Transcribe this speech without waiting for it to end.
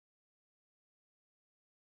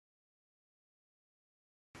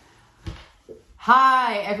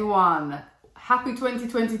Hi everyone, happy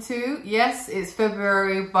 2022. Yes, it's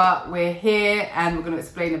February, but we're here and we're going to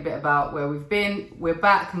explain a bit about where we've been. We're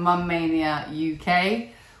back, Mum Mania UK,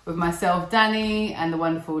 with myself, Danny, and the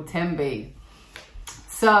wonderful Tembi.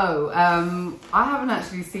 So, I haven't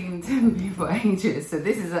actually seen Tembi for ages, so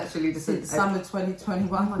this is actually just since summer 2021.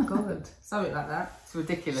 Oh my god, something like that. It's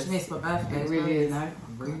ridiculous. She missed my birthday. It really is. You know,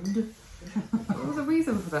 rude. What was the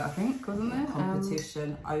reason for that? I think, wasn't there?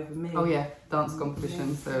 Competition over me. Oh yeah, dance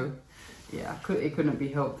competition. So yeah, it couldn't be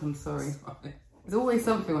helped. I'm sorry. There's always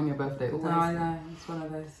something on your birthday. Always. No, I know. It's one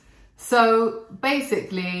of those. So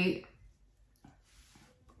basically,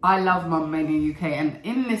 I love Mum Mania UK, and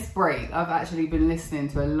in this break, I've actually been listening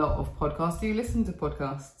to a lot of podcasts. Do you listen to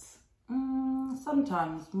podcasts?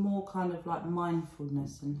 Sometimes more kind of like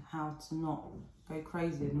mindfulness and how to not go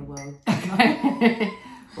crazy in the world. Okay.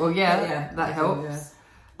 Well, yeah, that helps. Yeah.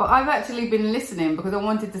 But I've actually been listening because I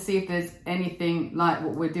wanted to see if there's anything like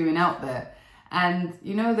what we're doing out there. And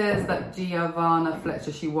you know, there's that Giovanna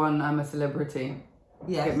Fletcher. She won I'm a Celebrity.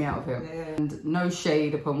 Yeah. Get me out of here. Yeah. And no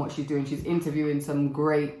shade upon what she's doing. She's interviewing some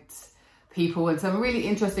great people and some really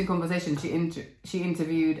interesting conversations. She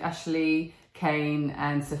interviewed Ashley, Kane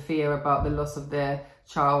and Sophia about the loss of their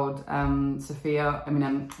child, Azalea,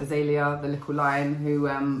 the little lion, who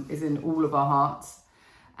is in all of our hearts,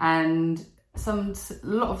 and a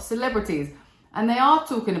lot of celebrities. And they are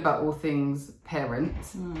talking about all things parent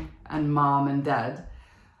and mom and dad.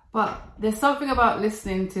 But there's something about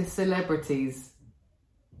listening to celebrities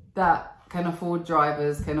that can afford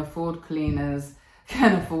drivers, can afford cleaners,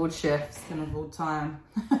 can afford chefs, can afford time.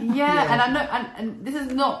 Yeah, and I know, and this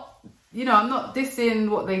is not, you know, I'm not dissing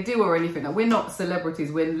what they do or anything. Like, we're not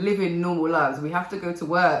celebrities. We're living normal lives. We have to go to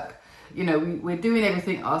work. You know, we're doing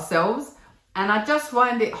everything ourselves. And I just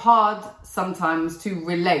find it hard sometimes to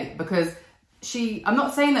relate because I'm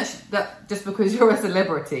not saying that just because you're a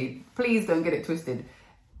celebrity, please don't get it twisted.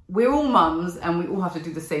 We're all mums and we all have to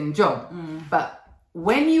do the same job. But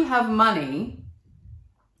when you have money,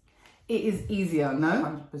 it is easier,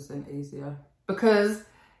 no? 100% easier. Because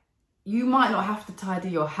you might not have to tidy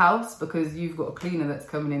your house because you've got a cleaner that's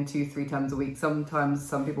coming in 2-3 times a week. Sometimes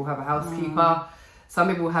some people have a housekeeper, some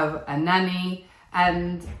people have a nanny,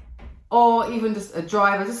 or even just a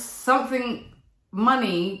driver. Just something.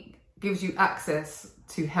 Money gives you access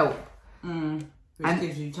to help, which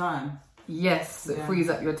gives you time. Yes, it frees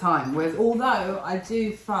up your time. Although I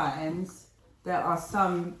do find there are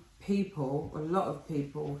some people, a lot of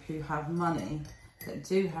people who have money that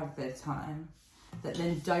do have their time, that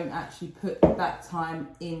then don't actually put that time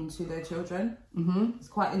into their children. It's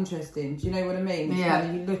quite interesting. Do you know what I mean? Yeah.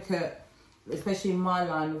 So you look at, especially in my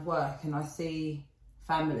line of work, and I see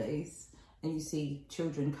families and you see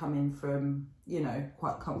children coming from, you know,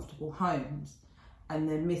 quite comfortable homes and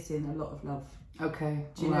they're missing a lot of love. Okay.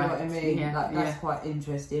 Do you know what I mean? Yeah. That's quite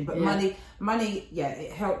interesting. But money,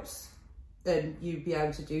 it helps. Then you'd be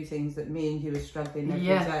able to do things that me and you are struggling every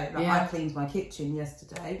day. Like I cleaned my kitchen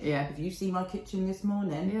yesterday. Yeah. If you see my kitchen this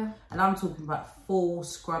morning, and I'm talking about full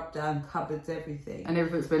scrub down cupboards, everything. And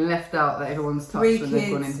everything's been left out that everyone's touched 3 when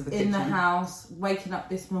they've gone into the kitchen. in the house, waking up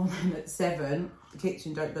this morning at 7, the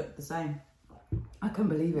kitchen don't look the same. I can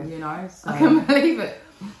believe it. You know? So. I can believe it.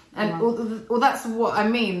 And well, that's what I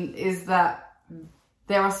mean, is that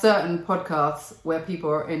there are certain podcasts where people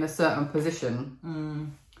are in a certain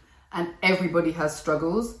position. And everybody has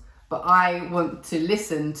struggles, but I want to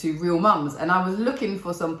listen to real mums. And I was looking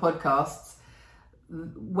for some podcasts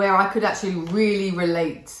where I could actually really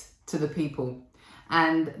relate to the people.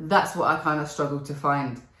 And that's what I kind of struggled to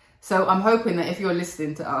find. So I'm hoping that if you're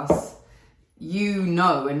listening to us, you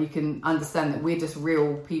know, and you can understand that we're just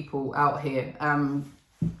real people out here.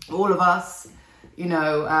 All of us, you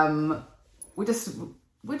know, we're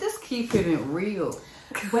just keeping it real.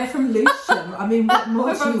 We're from Lewisham. I mean, what more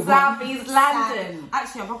we're do from you South want? East London.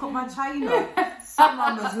 Actually, I've got my chain on.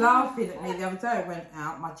 Someone was laughing at me the other day. I went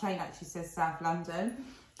out. My chain actually says South London.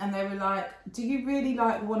 And they were like, do you really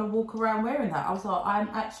want to walk around wearing that? I was like, I'm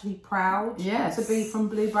actually proud to be from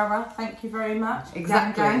Blueborough. Thank you very much.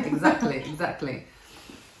 Exactly, gang. exactly.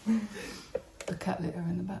 The cat litter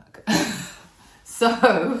in the back.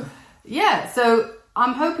 So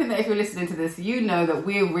I'm hoping that if you're listening to this, you know that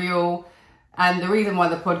we're real. And the reason why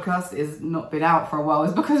the podcast has not been out for a while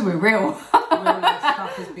is because we're real.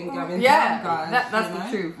 Stuff has been going down, guys. That's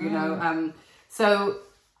the truth, you know. So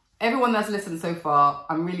everyone that's listened so far,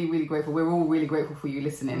 I'm really, really grateful. We're all really grateful for you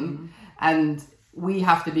listening. And we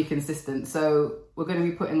have to be consistent. So we're going to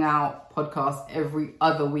be putting out podcasts every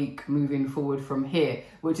other week moving forward from here,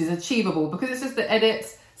 which is achievable because it's just the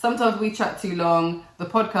edits. Sometimes we chat too long. The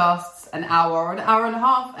podcasts an hour or an hour and a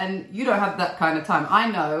half, and you don't have that kind of time. I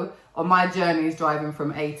know on my journeys driving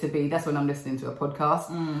from A to B, that's when I'm listening to a podcast,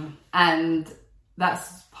 and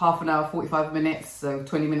that's half an hour, 45 minutes, so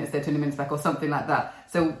 20 minutes there, 20 minutes back, or something like that.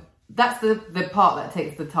 So that's the part that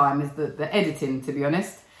takes the time, is the editing, to be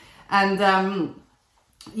honest. And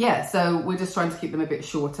so we're just trying to keep them a bit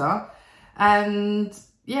shorter. And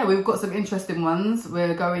yeah, we've got some interesting ones.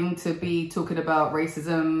 We're going to be talking about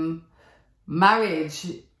racism, marriage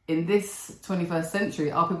in this 21st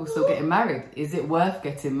century. Are people still getting married? Is it worth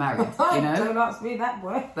getting married? You know, don't ask me that,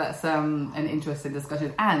 boy. That's an interesting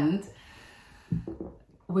discussion. And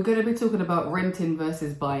we're going to be talking about renting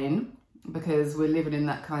versus buying, because we're living in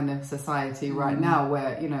that kind of society right now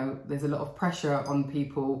where, you know, there's a lot of pressure on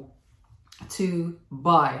people to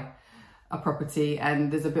buy a property, and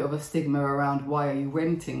there's a bit of a stigma around why are you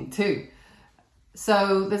renting too.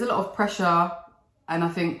 So there's a lot of pressure, and I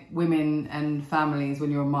think women and families, when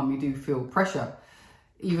you're a mum, you do feel pressure,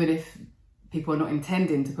 even if people are not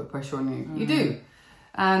intending to put pressure on you. You do,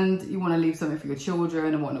 and you want to leave something for your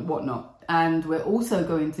children and whatnot. And we're also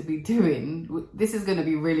going to be doing, this is going to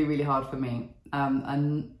be really, really hard for me, a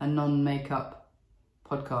non-makeup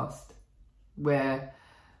podcast where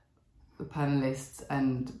the panelists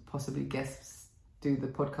and possibly guests do the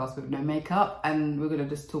podcast with no makeup, and we're going to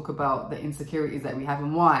just talk about the insecurities that we have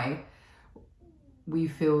and why we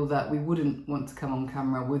feel that we wouldn't want to come on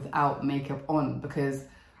camera without makeup on, because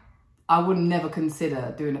I would never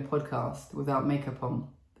consider doing a podcast without makeup on,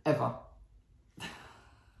 ever.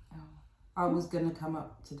 I was going to come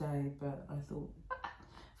up today, but I thought,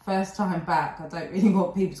 first time back, I don't really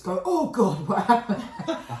want people to go, oh God, what happened?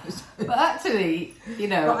 But actually, you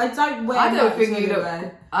know, but I don't wear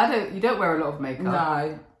you don't wear a lot of makeup.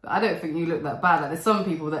 No. I don't think you look that bad. Like, there's some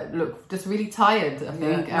people that look just really tired, I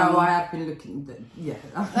think. No, I have been looking,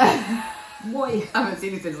 What? I haven't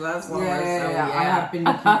seen you since last one. Yeah, I have been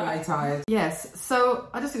looking very tired. Yes, so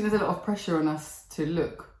I just think there's a lot of pressure on us to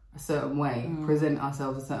look a certain way, present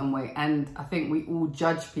ourselves a certain way, and I think we all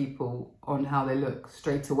judge people on how they look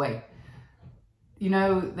straight away. You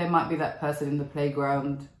know, there might be that person in the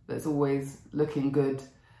playground that's always looking good.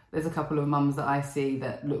 There's a couple of mums that I see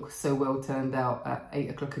that look so well turned out at 8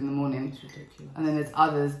 o'clock in the morning. It's ridiculous. And then there's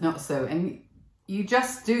others not so. And you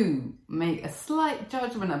just do make a slight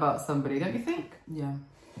judgment about somebody, don't you think? Yeah.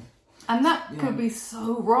 And that could be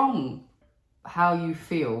so wrong. How you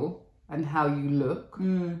feel and how you look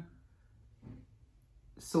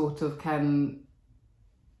sort of can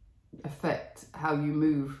affect how you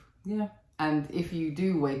move. Yeah. And if you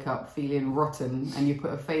do wake up feeling rotten and you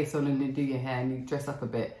put a face on and you do your hair and you dress up a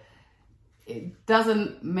bit, it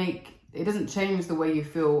doesn't change the way you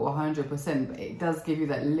feel 100%, but it does give you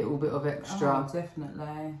that little bit of extra. Oh,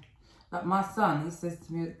 definitely. Like my son, he says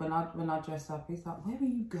to me when I dress up, he's like, "Where are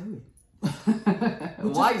you going?"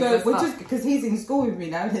 Why? Just because he's in school with me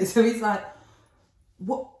now, so he's like,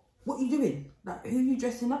 "What are you doing? Like, who are you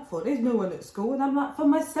dressing up for? There's no one at school." And I'm like, "For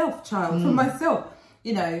myself, child, for myself."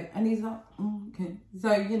 You know, and he's like, okay.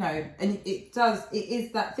 So, you know, and it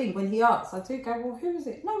is that thing. When he asks, I do go, well, who is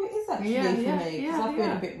it? No, it is actually for me, because I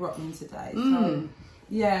feel a bit rotten today. So,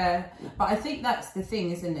 yeah. But I think that's the thing,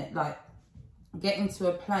 isn't it? Like, getting to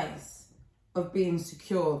a place of being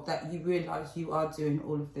secure that you realise you are doing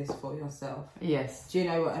all of this for yourself. Yes. Do you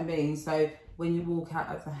know what I mean? So, when you walk out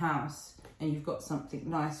of the house and you've got something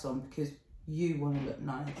nice on because you want to look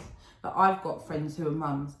nice. But I've got friends who are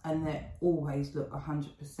mums and they always look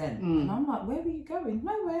 100%. And I'm like, where are you going?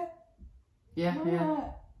 Nowhere. Yeah.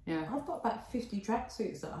 I've got about 50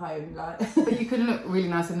 tracksuits at home. Like, but you can look really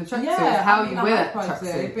nice in the tracksuit. Yeah, how you wear that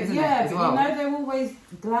tracksuit, isn't it? As well. You know, they're always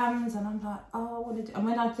glammed, and I'm like, oh, I want to do. And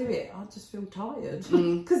when I do it, I just feel tired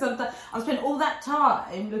because I've spent all that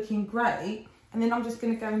time looking great, and then I'm just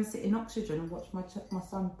going to go and sit in oxygen and watch my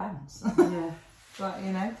son bounce. Yeah. But,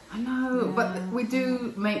 you know, I know, but we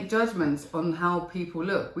do make judgments on how people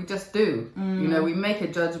look. We just do. You know, we make a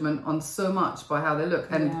judgment on so much by how they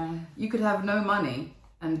look, and you could have no money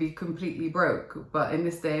and be completely broke. But in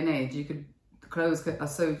this day and age, clothes are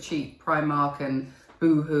so cheap, Primark and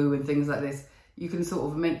Boohoo and things like this. You can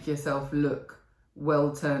sort of make yourself look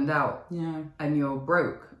well turned out. Yeah, and you're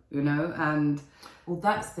broke. You know, and well,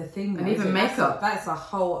 that's the thing. And even makeup. That's a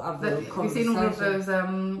whole other conversation. You've seen all of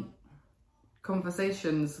those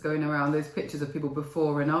conversations going around, those pictures of people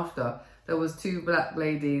before and after. There was 2 black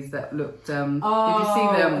ladies that looked did you see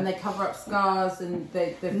them? And they cover up scars and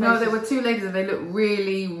their faces. No, there were 2 ladies and they looked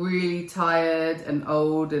really, really tired and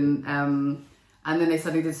old, and and then they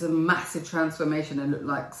suddenly did some massive transformation and looked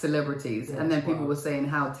like celebrities. Yeah, and then people were saying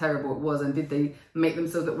how terrible it was, and did they make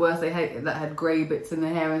themselves look worse? They hate that had grey bits in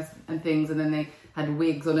their hair and things, and then they had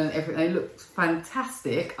wigs on and everything. They looked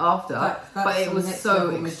fantastic after, but it was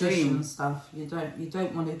so extreme stuff. You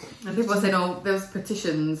don't want to. And people were saying, "Oh, there was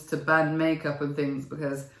petitions to ban makeup and things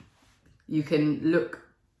because you can look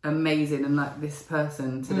amazing and like this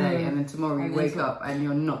person today, and then tomorrow you wake up and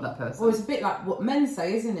you're not that person." Well, it's a bit like what men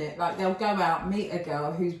say, isn't it? Like they'll go out, meet a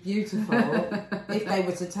girl who's beautiful. If they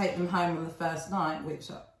were to take them home on the first night, which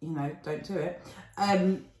don't do it.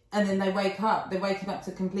 And then they waking up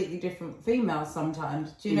to completely different females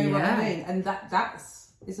sometimes. Do you know what I mean? And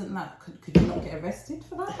isn't that, could you not get arrested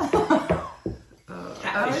for that?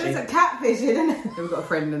 It's a catfish, isn't it? We've got a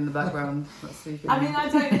friend in the background. I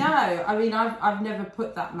don't know. I've never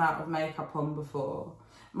put that amount of makeup on before.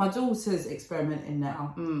 My daughter's experimenting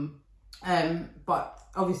now. But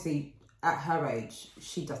obviously at her age,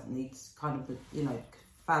 she doesn't need kind of,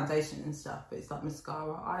 foundation and stuff, but it's like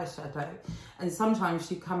mascara, eyeshadow, and sometimes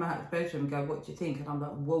she'd come out of the bedroom and go, "What do you think?" And I'm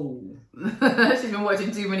like, "Whoa." She's been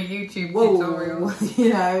watching too many YouTube tutorials.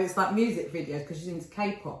 It's like music videos because she's into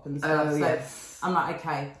K-pop and stuff. Yes. I'm like,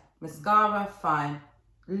 okay, mascara, fine,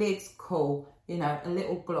 lids, cool, a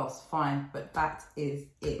little gloss, fine, but that is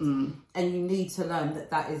it. And you need to learn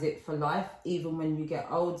that is it for life. Even when you get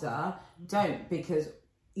older, don't, because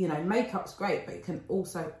makeup's great, but it can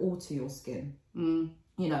also alter your skin.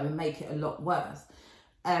 And make it a lot worse.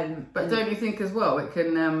 But don't you think as well, it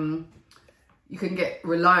can you can get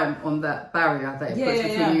reliant on that barrier that it puts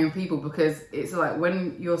between you and people, because it's like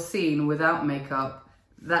when you're seen without makeup,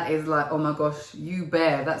 that is like, oh my gosh, you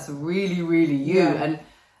bear, that's really, really you. And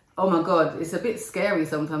oh my God, it's a bit scary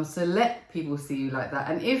sometimes to let people see you like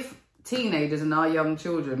that. And if teenagers and our young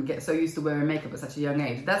children get so used to wearing makeup at such a young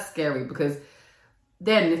age, that's scary, because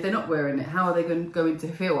then if they're not wearing it, how are they going to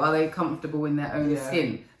feel? Are they comfortable in their own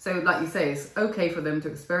skin? So like you say, it's okay for them to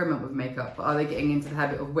experiment with makeup, but are they getting into the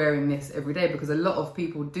habit of wearing this every day? Because a lot of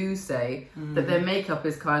people do say that their makeup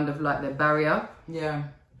is kind of like their barrier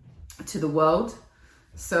to the world.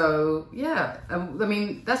 So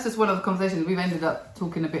that's just one of the conversations. We've ended up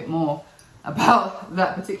talking a bit more about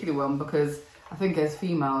that particular one, because I think as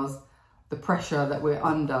females, the pressure that we're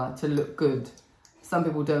under to look good, some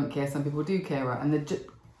people don't care, some people do care, right? And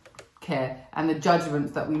the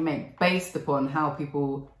judgments that we make based upon how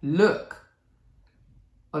people look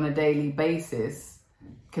on a daily basis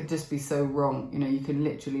could just be so wrong. You can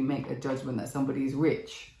literally make a judgment that somebody is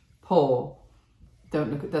rich, poor,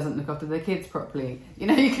 doesn't look after their kids properly. You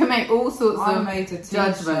can make all sorts of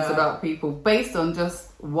judgments about people based on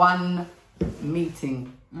just one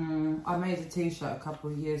meeting. I made a t-shirt a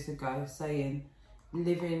couple of years ago saying,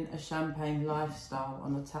 "Living a champagne lifestyle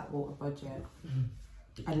on a tap water budget."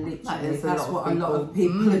 And literally that's what a lot of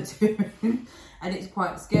people are doing. And it's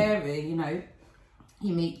quite scary,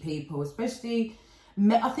 you meet people, especially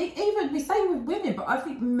men. I think even, we say with women, but I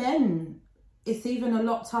think men, it's even a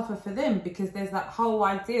lot tougher for them, because there's that whole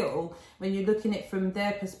ideal when you're looking at it from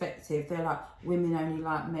their perspective. They're like, women only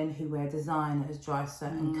like men who wear designers, drive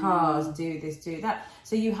certain cars, do this, do that.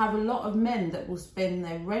 So you have a lot of men that will spend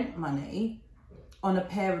their rent money on a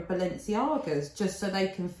pair of Balenciagas just so they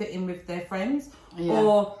can fit in with their friends.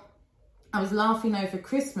 Or I was laughing over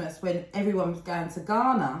Christmas when everyone was going to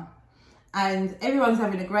Ghana and everyone's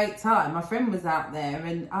having a great time. My friend was out there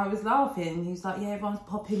and I was laughing. He was like, everyone's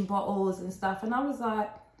popping bottles and stuff. And I was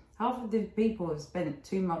like, half of the people have spent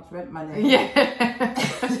too much rent money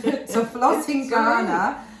to floss in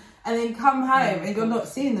Ghana and then come home and you're not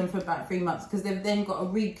seeing them for about 3 months, because they've then got to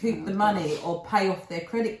recoup the money or pay off their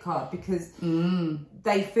credit card, because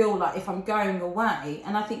they feel like, if I'm going away,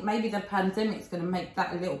 and I think maybe the pandemic's going to make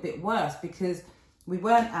that a little bit worse, because we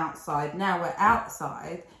weren't outside, now we're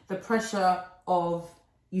outside. The pressure of,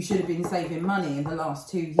 you should have been saving money in the last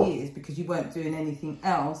 2 years because you weren't doing anything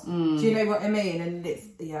else. Do you know what I mean? And it's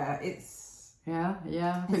I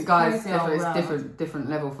think guys, it's different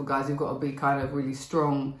level for guys. You've got to be kind of really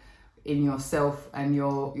strong in yourself and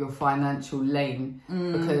your financial lane,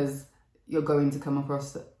 because you're going to come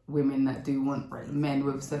across women that do want men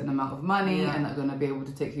with a certain amount of money and that are going to be able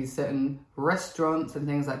to take you to certain restaurants and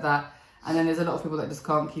things like that. And then there's a lot of people that just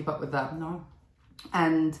can't keep up with that. No.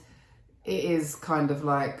 And it is kind of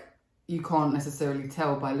like, you can't necessarily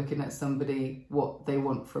tell by looking at somebody what they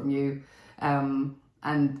want from you. And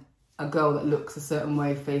a girl that looks a certain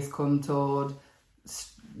way, face contoured,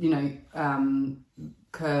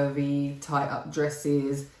 curvy, tight up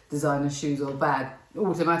dresses, designer shoes or bag,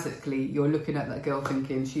 automatically you're looking at that girl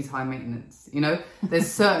thinking she's high maintenance.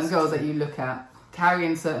 There's certain girls that you look at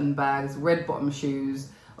carrying certain bags, red bottom shoes,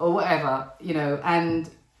 or whatever, you know, and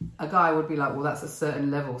a guy would be like, well, that's a certain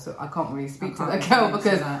level, so I can't really speak to that girl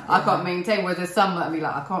because I can't maintain. Whereas there's some that be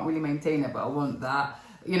like, I can't really maintain it, but I want that,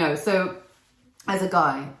 you know. So as a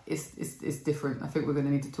guy, it's different. I think we're going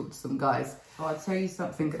to need to talk to some guys. Oh, I'll tell you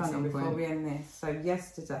something funny before we end this. So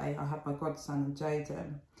yesterday, I had my godson and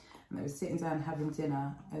Jaden, and they were sitting down having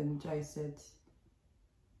dinner, and Jay said,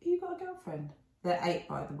 "You got a girlfriend?" They're 8,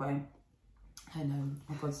 by the way. And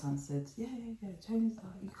my godson said, yeah. Jaden's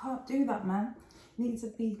like, you can't do that, man. You need to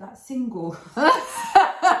be like single. So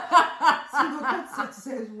my godson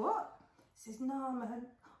says, what? He says, no, man,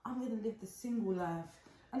 I'm going to live the single life.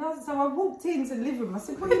 And so I walked into the living room. I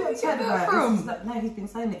said, what are you chatting about? He's like, no, he's been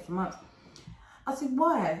saying it for months. I said,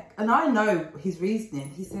 why? And I know his reasoning.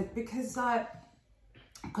 He said, because I'm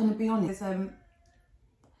going to be honest. The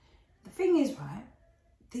thing is, right,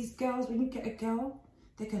 these girls, when you get a girl,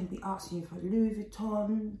 they're going to be asking you for Louis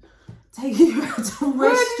Vuitton, taking you out to restaurants.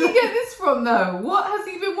 Where did you get this from, though? What has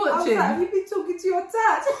he been watching? I was like, have you been talking to your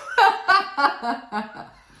dad?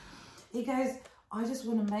 He goes, I just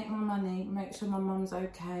want to make my money, make sure my mum's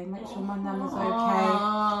okay, make sure my nana's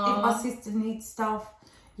okay. If my sister needs stuff,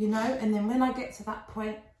 you know. And then when I get to that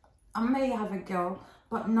point, I may have a girl,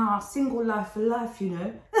 but nah, single life for life, you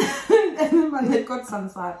know. And then my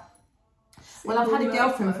godson's like, well, I've had a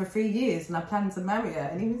girlfriend for 3 years and I plan to marry her.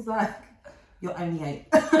 And he was like, you're only 8.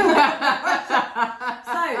 So,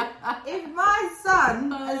 if my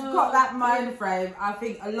son has got that mind frame, I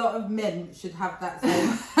think a lot of men should have that same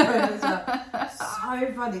frame as well.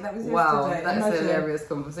 So funny. That was yesterday. Wow, that's a hilarious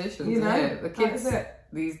conversation. You know? The kids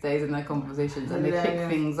these days in their conversations, and they pick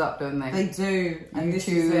things up, don't they? They do. And this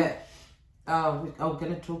is it. Oh, we're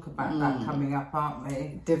going to talk about that coming up, aren't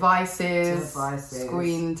we? Devices,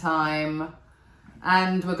 screen time.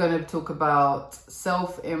 And we're going to talk about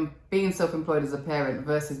being self-employed as a parent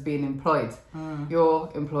versus being employed.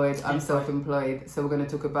 You're employed, I'm self-employed. So we're going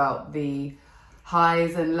to talk about the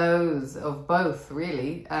highs and lows of both,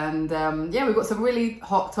 really. And we've got some really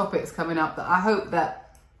hot topics coming up that I hope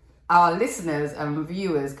that our listeners and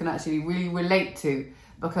viewers can actually really relate to,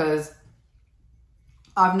 because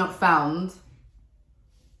I've not found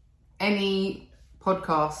any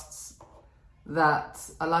podcasts that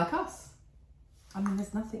are like us. I mean,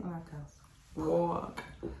 there's nothing like us. What?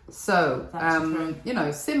 So,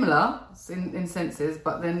 similar in senses,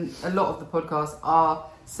 but then a lot of the podcasts are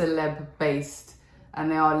celeb based,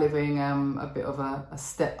 and they are living a bit of a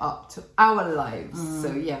step up to our lives.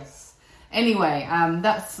 So yes. Anyway,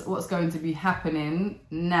 that's what's going to be happening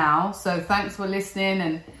now. So thanks for listening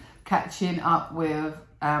and catching up with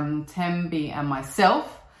Tembi and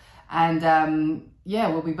myself. And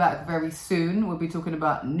we'll be back very soon. We'll be talking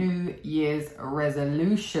about New Year's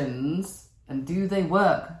resolutions. And do they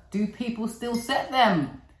work? Do people still set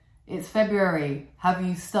them? It's February. Have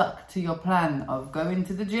you stuck to your plan of going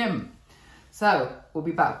to the gym? So we'll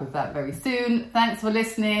be back with that very soon. Thanks for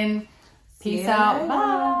listening. Peace out.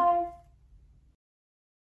 Bye.